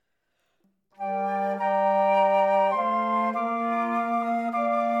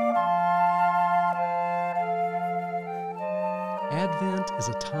Advent is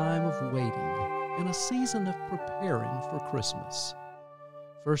a time of waiting and a season of preparing for Christmas.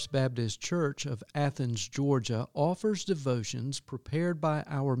 First Baptist Church of Athens, Georgia offers devotions prepared by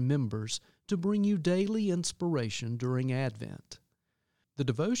our members to bring you daily inspiration during Advent. The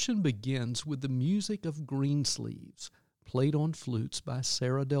devotion begins with the music of Greensleeves, played on flutes by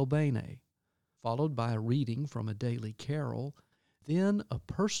Sarah Delbene, followed by a reading from a daily carol, then a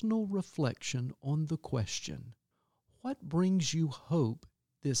personal reflection on the question, what brings you hope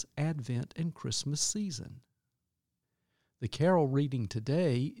this Advent and Christmas season? The carol reading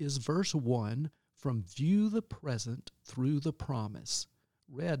today is verse 1 from View the Present Through the Promise,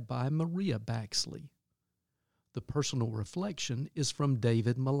 read by Maria Baxley. The personal reflection is from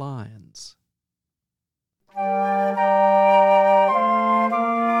David Malines.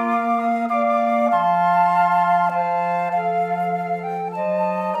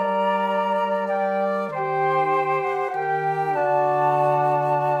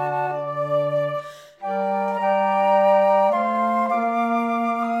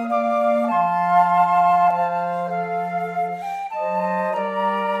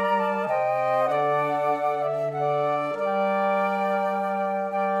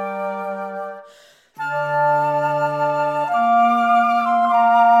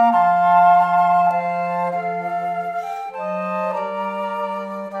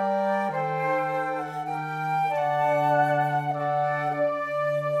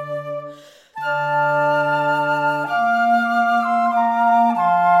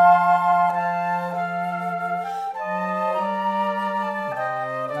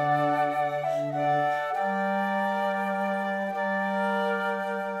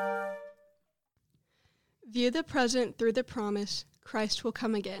 View the present through the promise, Christ will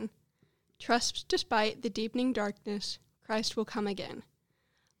come again. Trust despite the deepening darkness, Christ will come again.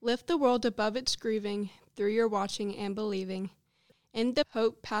 Lift the world above its grieving, through your watching and believing. End the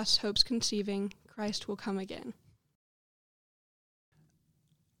hope past hope's conceiving, Christ will come again.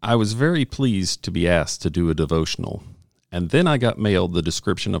 I was very pleased to be asked to do a devotional, and then I got mailed the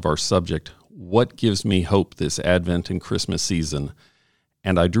description of our subject, What Gives Me Hope This Advent and Christmas Season,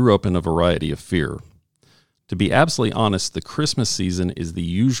 and I drew up in a variety of fear. To be absolutely honest, the Christmas season is the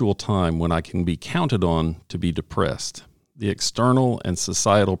usual time when I can be counted on to be depressed. The external and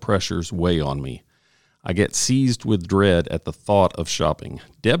societal pressures weigh on me. I get seized with dread at the thought of shopping.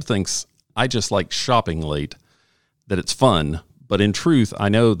 Deb thinks I just like shopping late, that it's fun, but in truth, I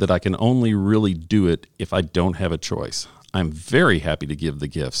know that I can only really do it if I don't have a choice. I'm very happy to give the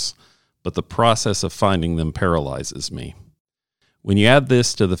gifts, but the process of finding them paralyzes me. When you add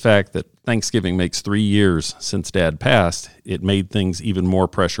this to the fact that Thanksgiving makes 3 years since Dad passed, it made things even more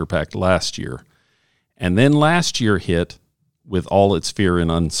pressure-packed last year. And then last year hit with all its fear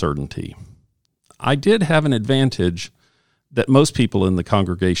and uncertainty. I did have an advantage that most people in the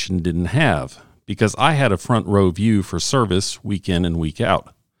congregation didn't have, because I had a front row view for service week in and week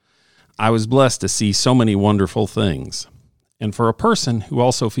out. I was blessed to see so many wonderful things. And for a person who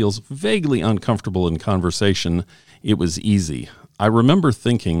also feels vaguely uncomfortable in conversation, it was easy. I remember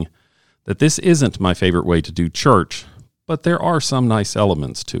thinking that this isn't my favorite way to do church, but there are some nice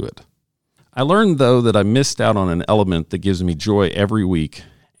elements to it. I learned, though, that I missed out on an element that gives me joy every week,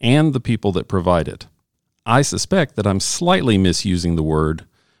 and the people that provide it. I suspect that I'm slightly misusing the word,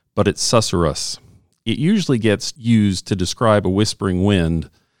 but it's susurrus. It usually gets used to describe a whispering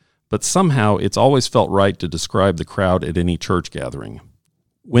wind, but somehow it's always felt right to describe the crowd at any church gathering.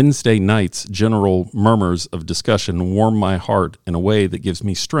 Wednesday night's general murmurs of discussion warm my heart in a way that gives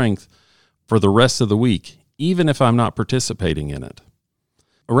me strength for the rest of the week, even if I'm not participating in it.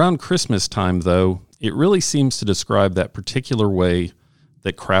 Around Christmas time, though, it really seems to describe that particular way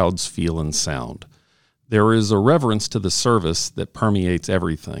that crowds feel and sound. There is a reverence to the service that permeates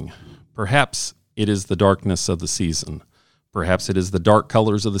everything. Perhaps it is the darkness of the season. Perhaps it is the dark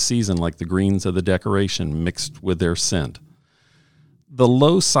colors of the season, like the greens of the decoration mixed with their scent. The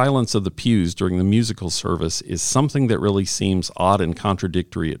low silence of the pews during the musical service is something that really seems odd and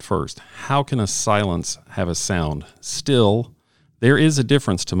contradictory at first. How can a silence have a sound? Still, there is a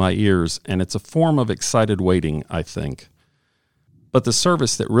difference to my ears, and it's a form of excited waiting, I think. But the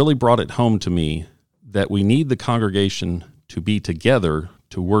service that really brought it home to me, that we need the congregation to be together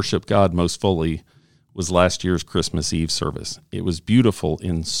to worship God most fully, was last year's Christmas Eve service. It was beautiful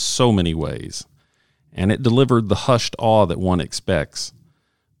in so many ways, and it delivered the hushed awe that one expects.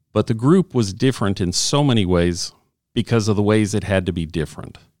 But the group was different in so many ways because of the ways it had to be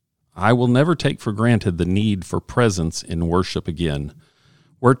different. I will never take for granted the need for presence in worship again.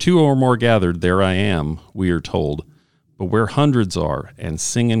 Where two or more gathered, there I am, we are told. But where hundreds are and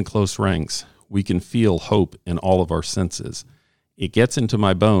sing in close ranks, we can feel hope in all of our senses. It gets into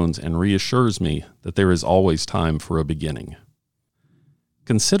my bones and reassures me that there is always time for a beginning.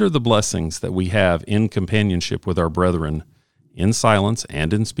 Consider the blessings that we have in companionship with our brethren, in silence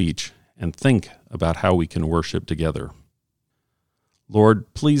and in speech, and think about how we can worship together.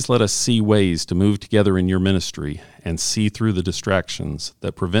 Lord, please let us see ways to move together in your ministry and see through the distractions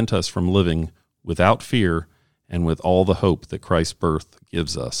that prevent us from living without fear and with all the hope that Christ's birth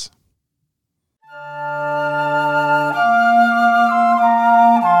gives us.